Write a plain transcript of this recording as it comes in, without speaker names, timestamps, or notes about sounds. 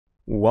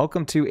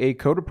Welcome to a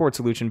code report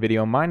solution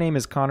video. My name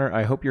is Connor.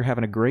 I hope you're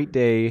having a great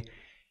day.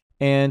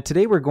 And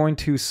today we're going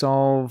to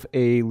solve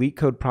a leak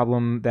code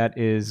problem that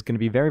is going to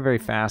be very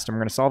fast. And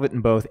we're going to solve it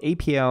in both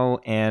APL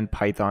and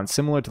Python,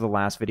 similar to the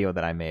last video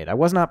that I made. I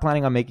was not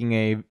planning on making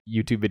a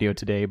YouTube video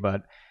today,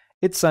 but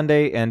it's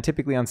Sunday, and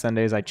typically on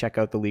Sundays I check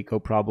out the leak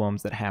code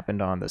problems that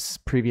happened on this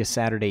previous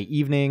Saturday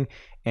evening,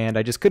 and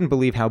I just couldn't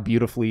believe how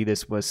beautifully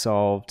this was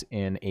solved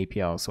in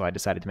APL, so I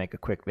decided to make a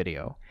quick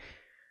video.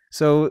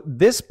 So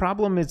this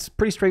problem is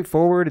pretty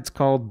straightforward. It's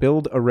called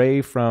build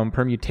array from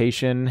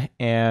permutation,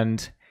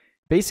 and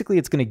basically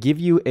it's going to give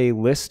you a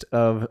list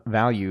of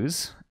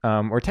values,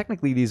 or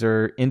technically these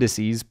are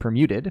indices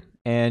permuted,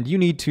 and you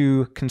need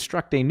to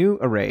construct a new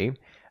array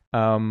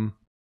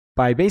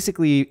by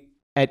basically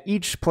at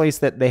each place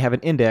that they have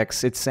an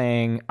index, it's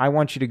saying, I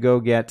want you to go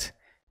get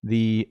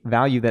the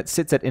value that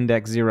sits at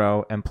index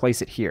 0 and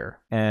place it here.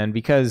 And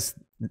because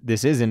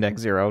this is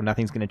index 0,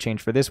 nothing's going to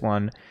change for this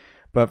one.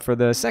 But for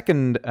the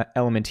second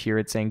element here,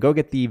 it's saying go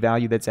get the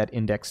value that's at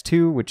index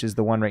 2, which is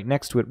the one right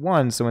next to it,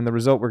 1. So in the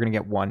result, we're going to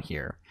get 1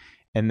 here.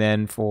 And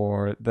then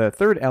for the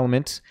third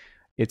element,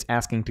 it's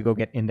asking to go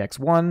get index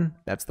 1.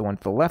 That's the one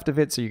to the left of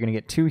it. So you're going to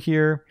get 2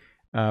 here.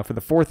 For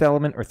the fourth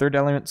element, or third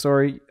element,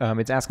 sorry,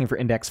 it's asking for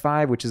index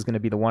 5, which is going to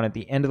be the one at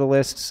the end of the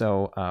list.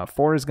 So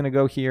 4 is going to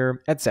go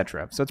here,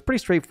 etc. So it's pretty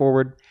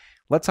straightforward.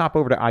 Let's hop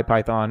over to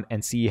IPython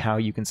and see how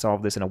you can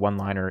solve this in a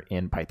one-liner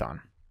in Python.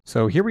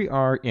 So here we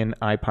are in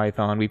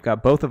IPython. We've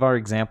got both of our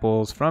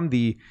examples from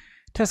the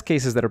test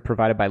cases that are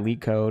provided by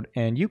LeetCode,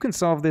 and you can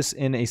solve this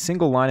in a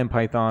single line in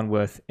Python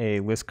with a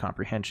list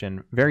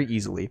comprehension very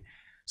easily.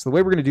 So the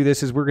way we're going to do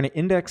this is we're going to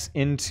index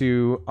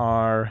into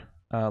our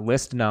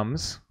list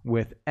nums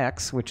with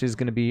x, which is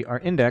going to be our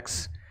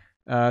index.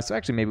 So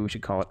actually maybe we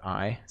should call it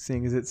I,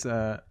 seeing as it's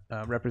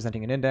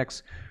representing an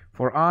index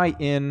for I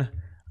in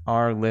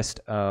our list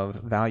of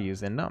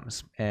values in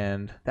nums.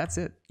 And that's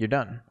it. You're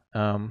done.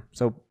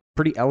 So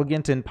pretty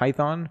elegant in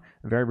Python,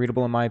 very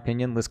readable in my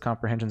opinion. List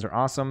comprehensions are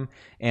awesome.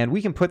 And we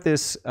can put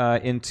this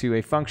into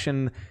a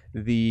function.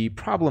 The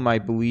problem, I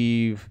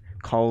believe,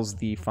 calls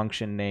the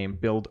function name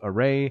build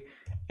array.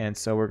 And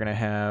so we're going to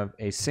have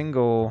a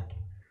single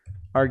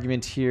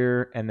argument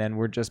here, and then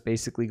we're just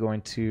basically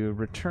going to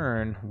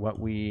return what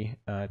we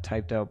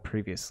typed out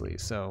previously.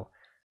 So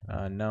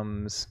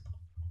nums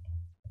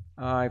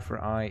I for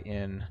I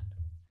in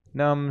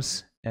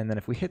nums, and then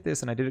if we hit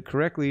this and I did it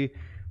correctly,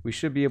 we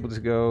should be able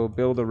to go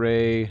build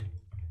array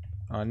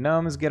on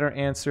nums, get our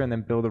answer, and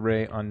then build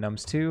array on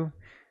nums2,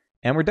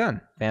 and we're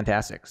done.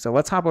 Fantastic. So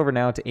let's hop over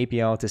now to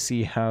APL to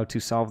see how to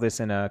solve this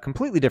in a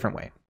completely different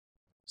way.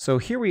 So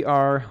here we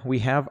are, we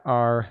have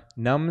our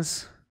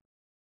nums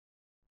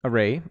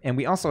array, and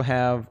we also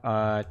have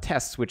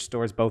tests, which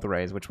stores both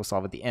arrays, which we'll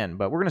solve at the end.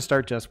 But we're going to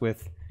start just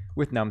with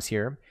nums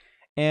here.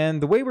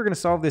 And the way we're going to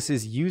solve this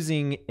is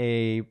using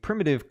a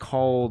primitive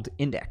called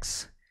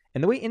index.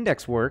 And the way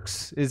index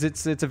works is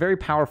it's a very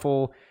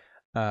powerful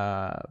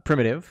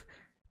primitive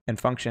and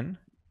function,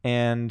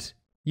 and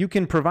you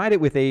can provide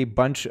it with a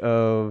bunch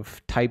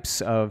of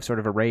types of sort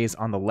of arrays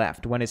on the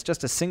left. When it's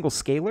just a single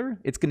scalar,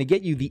 it's going to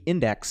get you the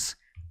index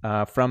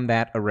from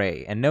that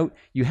array. And note,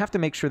 you have to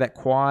make sure that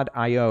quad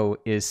IO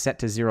is set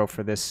to 0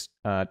 for this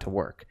to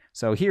work.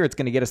 So here it's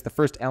going to get us the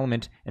first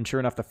element, and sure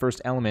enough, the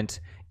first element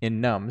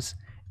in nums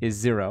is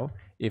 0.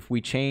 If we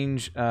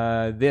change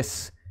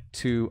this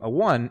to a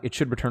 1, it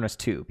should return us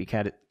 2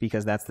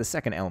 because that's the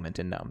second element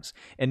in nums.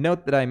 And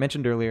note that I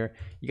mentioned earlier,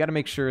 you got to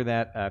make sure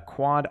that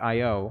quad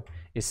IO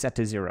is set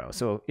to 0.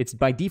 So it's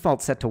by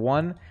default set to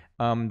 1.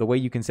 The way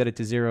you can set it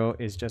to 0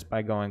 is just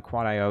by going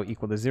quad IO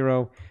equal to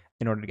 0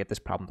 in order to get this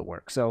problem to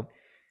work. So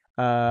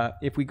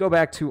if we go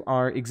back to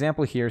our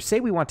example here, say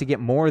we want to get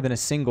more than a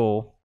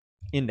single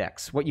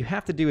index. What you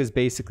have to do is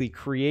basically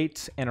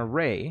create an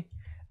array,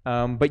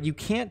 but you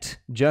can't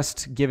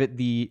just give it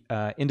the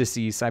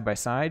indices side by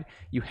side.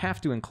 You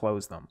have to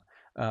enclose them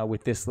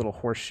with this little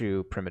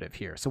horseshoe primitive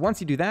here. So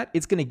once you do that,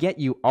 it's going to get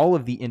you all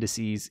of the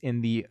indices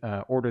in the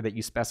order that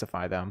you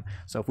specify them.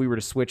 So if we were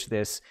to switch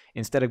this,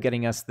 instead of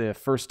getting us the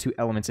first 2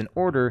 elements in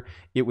order,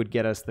 it would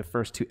get us the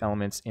first 2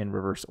 elements in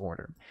reverse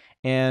order.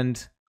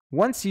 And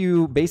once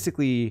you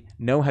basically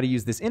know how to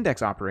use this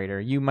index operator,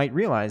 you might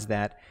realize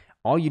that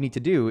all you need to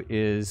do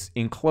is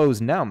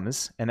enclose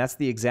nums, and that's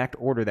the exact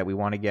order that we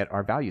want to get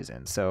our values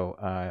in.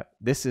 So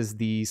this is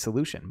the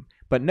solution.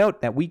 But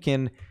note that we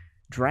can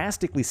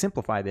drastically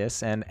simplify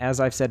this, and as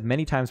I've said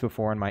many times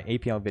before in my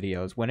APL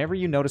videos, whenever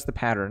you notice the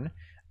pattern,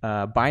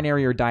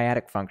 binary or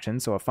dyadic function,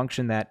 so a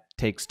function that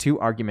takes 2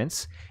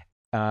 arguments,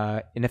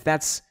 and if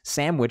that's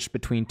sandwiched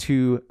between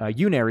 2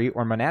 unary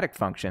or monadic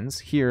functions,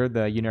 here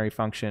the unary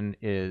function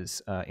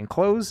is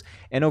enclosed,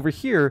 and over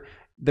here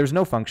there's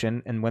no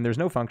function, and when there's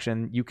no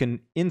function, you can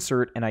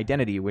insert an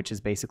identity, which is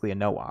basically a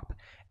no-op.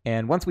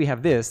 And once we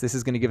have this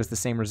is going to give us the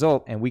same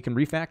result, and we can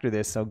refactor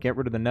this, so get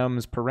rid of the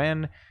nums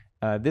paren,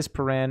 this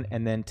paren,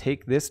 and then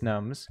take this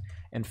nums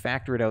and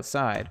factor it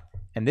outside,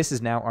 and this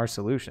is now our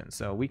solution.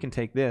 So we can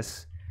take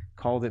this,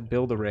 call it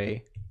build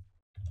array,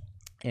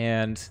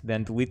 and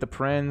then delete the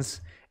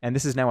parens, And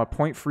this is now a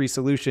point-free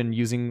solution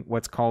using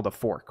what's called a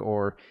fork,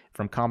 or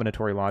from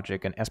combinatory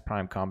logic, an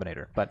S-prime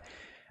combinator. But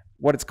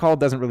what it's called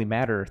doesn't really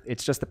matter.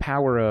 It's just the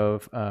power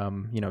of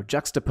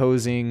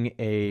juxtaposing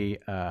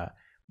a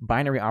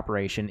binary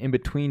operation in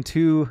between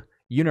two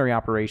unary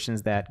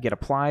operations that get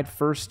applied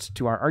first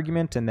to our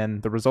argument, and then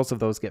the results of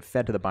those get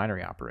fed to the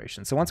binary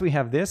operation. So once we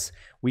have this,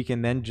 we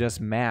can then just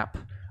map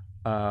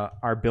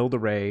our build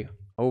array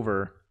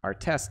over our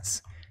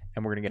tests,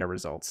 and we're going to get our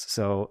results.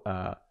 So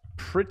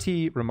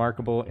pretty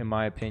remarkable, in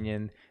my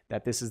opinion,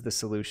 that this is the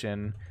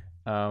solution.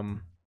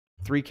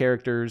 3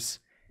 characters,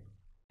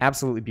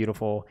 absolutely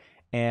beautiful.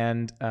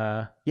 And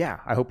yeah,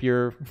 I hope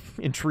you're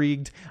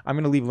intrigued. I'm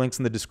going to leave links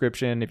in the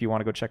description if you want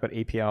to go check out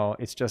APL.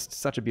 It's just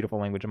such a beautiful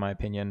language, in my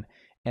opinion.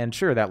 And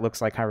sure, that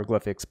looks like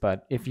hieroglyphics,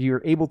 but if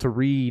you're able to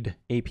read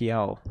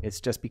APL,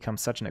 it's just become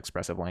such an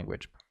expressive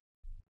language.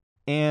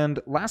 And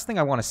last thing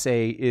I want to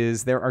say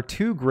is there are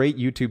 2 great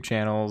YouTube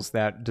channels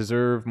that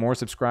deserve more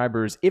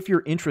subscribers if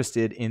you're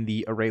interested in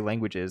the array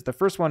languages. The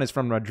first one is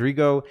from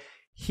Rodrigo.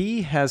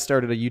 He has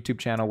started a YouTube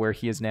channel where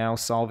he is now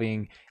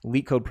solving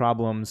LeetCode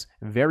problems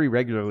very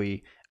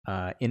regularly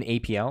in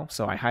APL.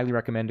 So I highly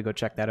recommend to go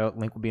check that out.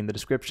 Link will be in the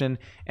description.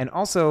 And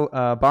also,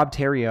 Bob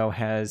Terrio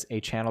has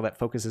a channel that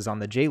focuses on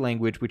the J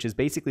language, which is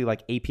basically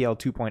like APL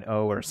 2.0,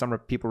 or some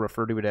people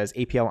refer to it as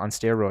APL on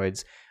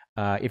steroids.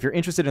 If you're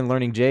interested in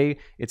learning J,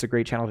 it's a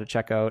great channel to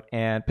check out.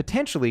 And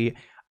potentially,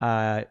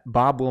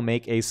 Bob will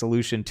make a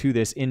solution to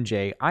this in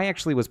J. I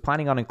actually was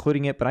planning on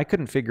including it, but I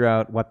couldn't figure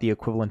out what the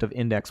equivalent of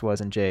index was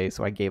in J,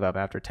 so I gave up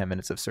after 10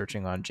 minutes of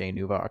searching on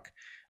JNuvoc.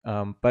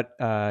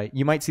 But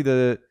you might see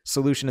the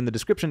solution in the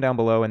description down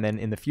below, and then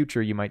in the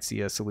future, you might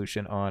see a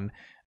solution on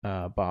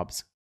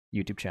Bob's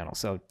YouTube channel.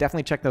 So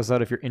definitely check those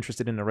out if you're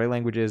interested in array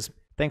languages.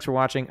 Thanks for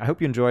watching. I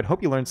hope you enjoyed,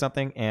 hope you learned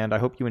something, and I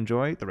hope you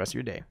enjoy the rest of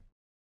your day.